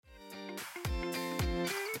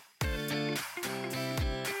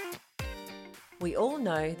We all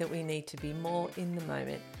know that we need to be more in the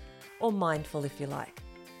moment, or mindful if you like,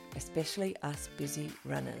 especially us busy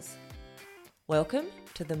runners. Welcome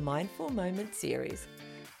to the Mindful Moment series,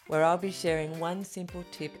 where I'll be sharing one simple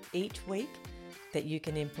tip each week that you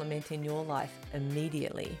can implement in your life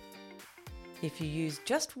immediately. If you use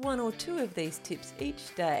just one or two of these tips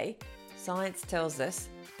each day, science tells us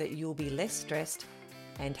that you'll be less stressed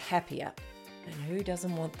and happier. And who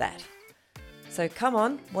doesn't want that? So come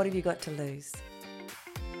on, what have you got to lose?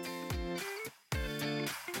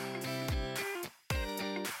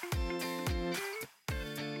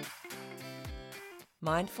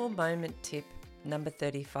 Mindful Moment tip number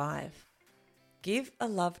 35. Give a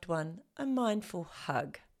loved one a mindful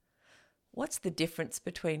hug. What's the difference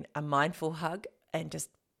between a mindful hug and just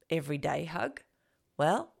everyday hug?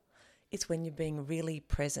 Well, it's when you're being really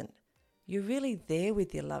present. You're really there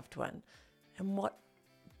with your loved one. And what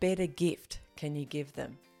better gift can you give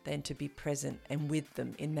them than to be present and with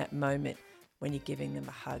them in that moment when you're giving them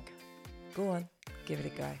a hug? Go on, give it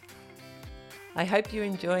a go. I hope you're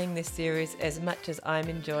enjoying this series as much as I'm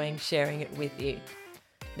enjoying sharing it with you.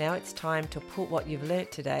 Now it's time to put what you've learnt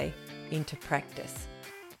today into practice.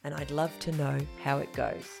 And I'd love to know how it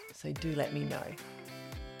goes, so do let me know.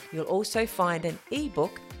 You'll also find an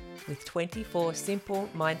ebook with 24 simple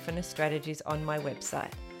mindfulness strategies on my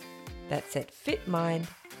website. That's at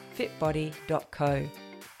fitmindfitbody.co.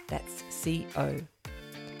 That's C-O.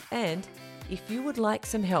 And if you would like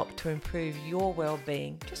some help to improve your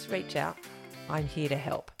well-being, just reach out. I'm here to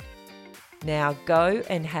help. Now go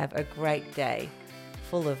and have a great day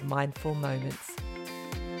full of mindful moments.